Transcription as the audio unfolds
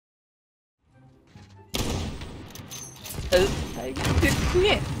I did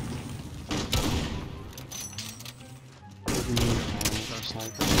quit.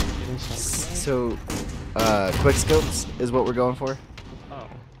 So, quickscopes is what we're going for? Oh.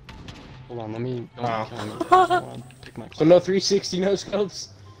 Hold on, let me... Don't kill me. I wanna pick my So no 360 no scopes?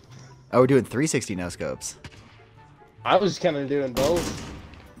 Oh, we're doing 360 no scopes. I was kind of doing both.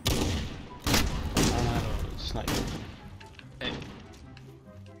 I don't have a sniper. Hey.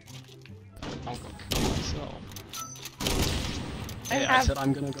 I'll go kill myself. Hey, I said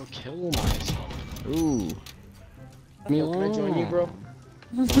I'm gonna go kill myself. Ooh. Me Can I join you, bro?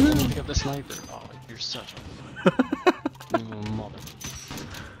 Let me pick up the sniper. Oh, you're such a... mother.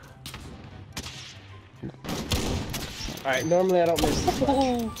 Alright, normally I don't miss this much.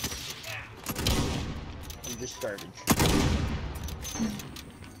 I'm just garbage.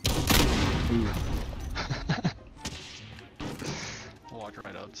 I'll walk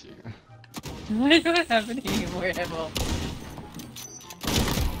right up to you. I don't have any more ammo.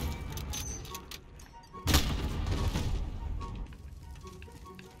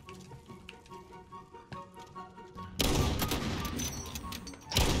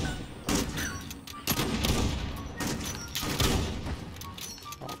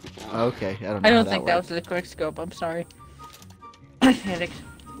 Okay, I don't know. I don't think that was the quick scope. I'm sorry. I panicked.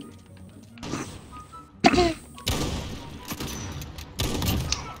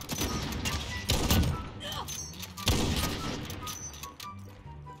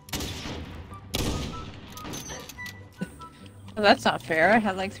 Well, that's not fair. I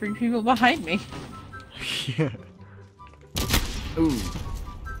had like 3 people behind me. Yeah. Ooh.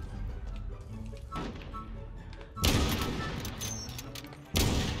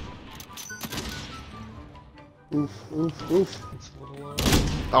 Oof, oof, oof. It's a little,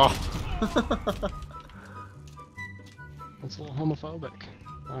 Oh. it's a little homophobic.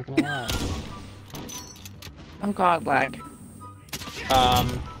 Not gonna lie. Oh god, lag.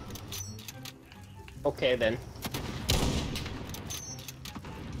 Okay then.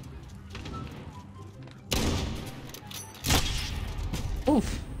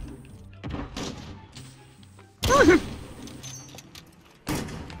 Oof.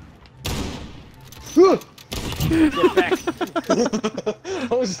 Get back.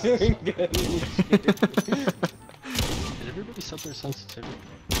 I was doing good. Did everybody set their sensitivity?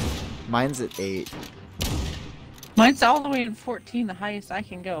 Mine's at 8. Mine's all the way to 14, the highest I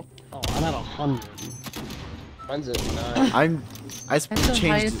can go. Oh, I'm at 100. Mine's at 9. I That's the changed.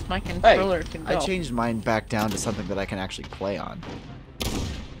 highest my controller can go. I changed mine back down to something that I can actually play on.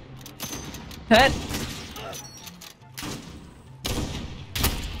 That.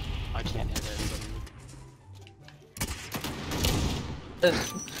 I can't hit anybody.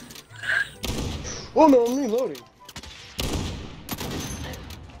 Oh no, I'm reloading.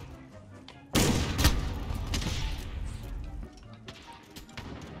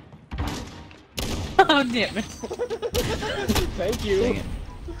 Oh damn it. Thank you. Dang it.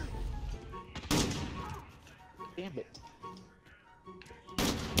 Damn it.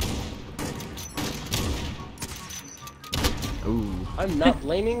 Ooh. I'm not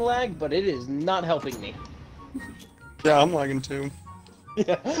blaming lag, but it is not helping me. Yeah, I'm lagging too.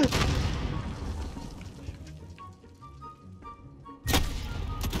 Yeah.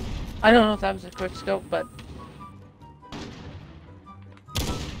 I don't know if that was a quick scope, but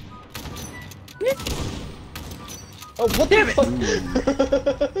Oh, what Damn the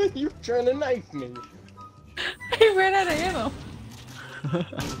fuck? You were trying to knife me. I ran out of ammo.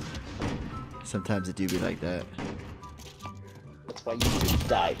 Sometimes it do be like that. That's why you should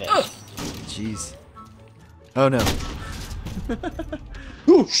die then. Jeez. Oh no.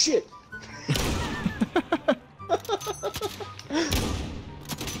 Oh shit!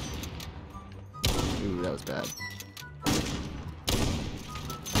 Ooh, that was bad.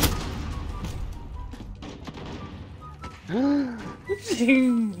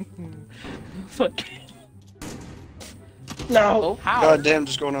 Fuck. No! Oh, how? God damn,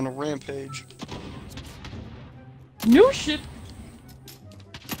 just going on a rampage. No shit.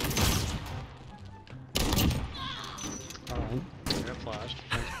 Alright, I got flashed.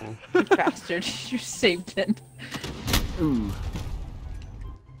 That's cool. You bastard. You saved it. Ooh.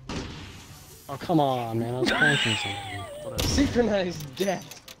 Oh, come on, man. I was planting something. Whatever. Synchronized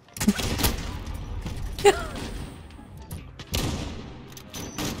death.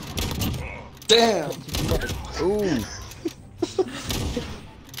 Damn! Ooh.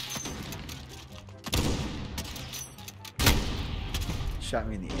 Shot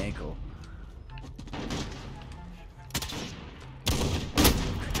me in the ankle.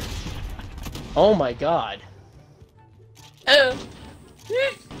 Oh my god. Oh.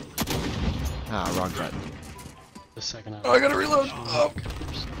 Ah, wrong button. the second Oh, I gotta reload. Oh.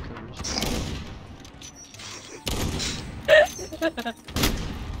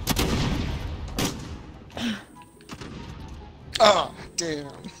 Oh,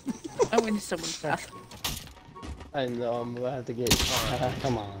 damn. I went to someone's path. I know I'm about to get.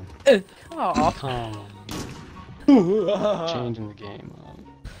 Come on. Oh, Come on. Changing the game.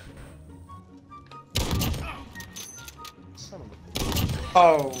 Son of a.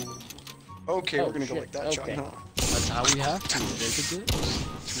 Oh. Okay, Oh, we're gonna go shit, like that, okay. John, huh? That's how we have to. Take a dip.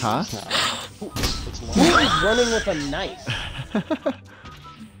 Huh? It's Who long. is running with a knife?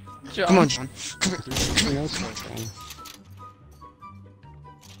 John. Come on, John. Come here. Something else working.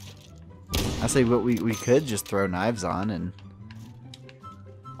 I say what we could just throw knives on and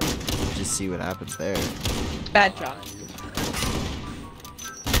just see what happens there. Bad John.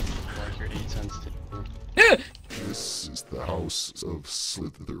 Like your 8 cents too. This is the house of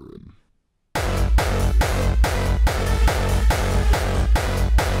Slytherin.